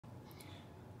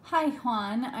Hi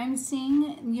Juan, I'm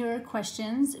seeing your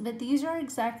questions, but these are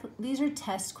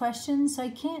test questions, so I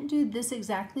can't do this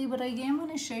exactly, but I am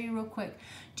going to show you real quick.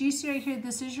 Do you see right here,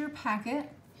 this is your packet,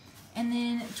 and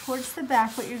then towards the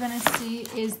back what you're going to see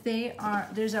is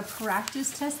there's a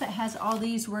practice test that has all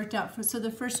these worked out. So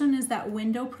the first one is that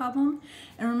window problem,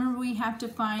 and remember we have to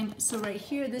find, so right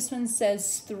here this one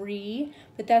says 3,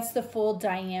 but that's the full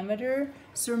diameter,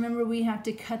 so remember we have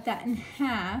to cut that in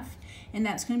half, and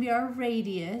that's going to be our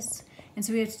radius. And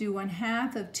so we have to do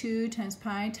 1/2 of 2 times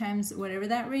pi times whatever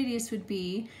that radius would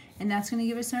be, and that's going to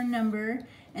give us our number.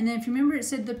 And then if you remember it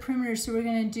said the perimeter, so we're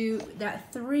going to do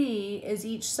that 3 is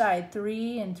each side,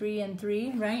 3 and 3 and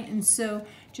 3, right? And so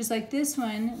just like this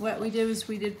one, what we did was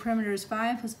we did perimeters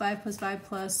 5 plus 5 plus 5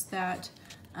 plus that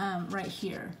right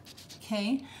here,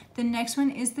 okay? The next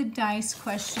one is the dice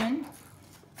question.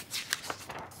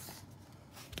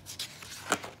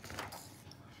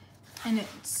 And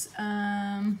it's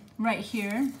right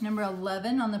here, number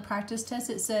 11 on the practice test.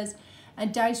 It says a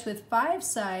dice with 5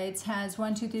 sides has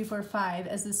 1, 2, 3, 4, 5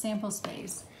 as the sample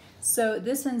space. So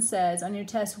this one says on your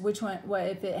test, which one, what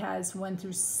if it has 1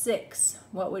 through 6,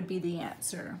 what would be the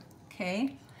answer,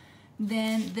 okay?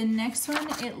 Then the next one,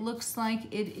 it looks like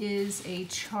it is a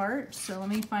chart. So let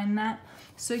me find that.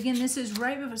 So again, this is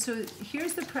right before, so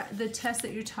here's the test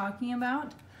that you're talking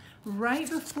about. Right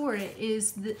before it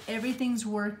is everything's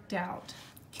worked out,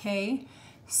 okay?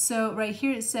 So right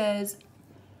here it says,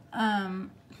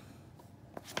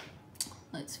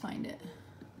 let's find it.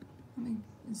 Let me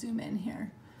zoom in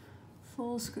here,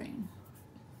 full screen.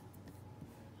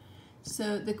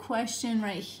 So the question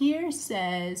right here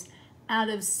says, out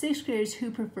of 6th graders, who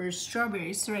prefers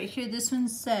strawberries? So right here, this one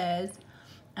says,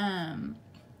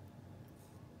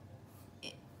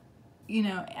 you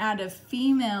know, out of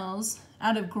females,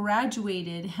 out of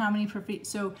graduated, how many prefer?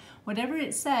 So whatever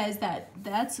it says,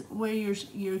 that's where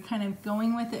you're kind of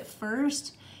going with it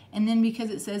first, and then because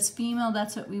it says female,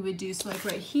 that's what we would do. So like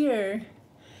right here,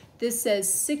 this says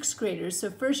 6th graders.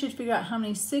 So first you have to figure out how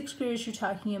many 6th graders you're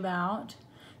talking about.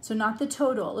 So not the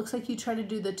total. It looks like you try to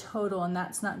do the total, and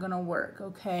that's not going to work,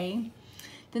 okay?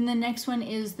 Then the next one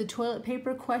is the toilet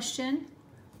paper question.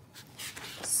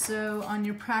 So on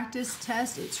your practice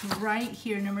test, it's right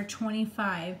here, number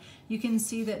 25. You can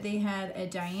see that they had a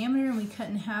diameter, and we cut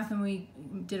in half, and we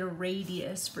did a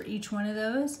radius for each one of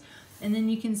those. And then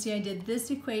you can see I did this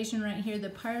equation right here, the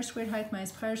pi r squared height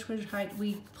minus pi r squared height.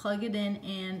 We plug it in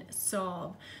and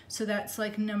solve. So that's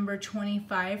like number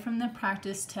 25 from the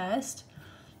practice test.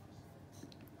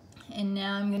 And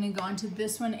now I'm going to go on to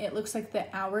this one. It looks like the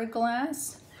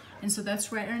hourglass. And so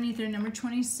that's right underneath there, number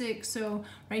 26. So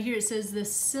right here it says the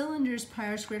cylinder's pi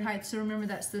r squared height. So remember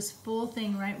that's this full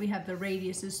thing, right? We have the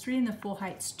radius is 3 and the full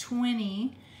height's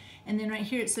 20. And then right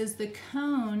here it says the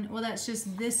cone, well that's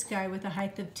just this guy with a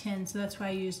height of 10. So that's why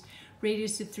I used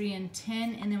radius of 3 and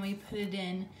 10, and then we put it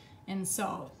in and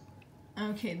solve.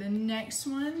 Okay, the next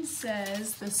one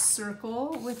says the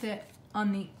circle with it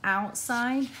on the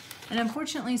outside. And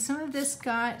unfortunately some of this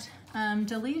got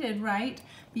deleted, right?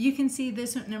 But you can see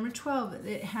this one, number 12,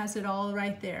 it has it all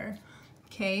right there.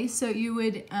 Okay, so you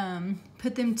would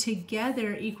put them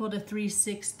together equal to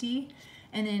 360,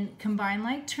 and then combine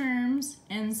like terms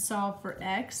and solve for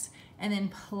x, and then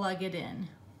plug it in.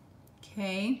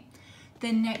 Okay,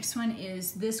 the next one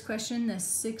is this question, the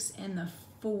 6 and the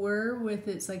 4 with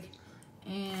it's like,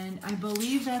 and I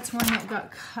believe that's one that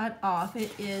got cut off.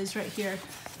 It is right here.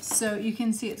 So you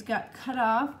can see it's got cut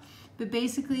off. But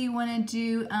basically you want to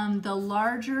do the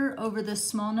larger over the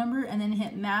small number, and then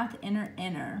hit math, enter,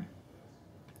 enter.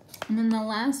 And then the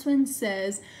last one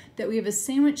says that we have a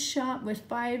sandwich shop with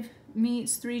 5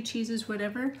 meats, 3 cheeses,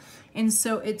 whatever. And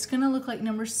so it's going to look like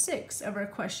number 6 of our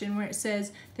question, where it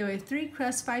says that we have 3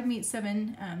 crusts, 5 meats,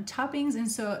 7 toppings.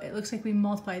 And so it looks like we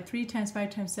multiplied 3 times 5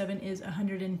 times 7 is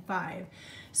 105.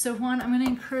 So Juan, I'm going to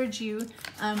encourage you,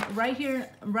 right here,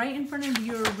 right in front of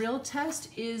your real test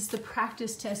is the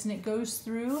practice test, and it goes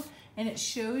through and it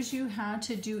shows you how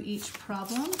to do each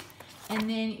problem. And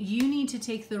then you need to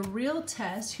take the real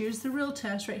test. Here's the real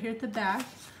test right here at the back.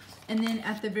 And then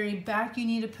at the very back, you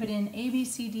need to put in A, B,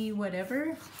 C, D,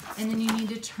 whatever, and then you need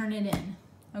to turn it in.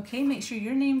 Okay, make sure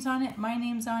your name's on it, my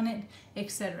name's on it,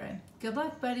 etc. Good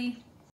luck, buddy.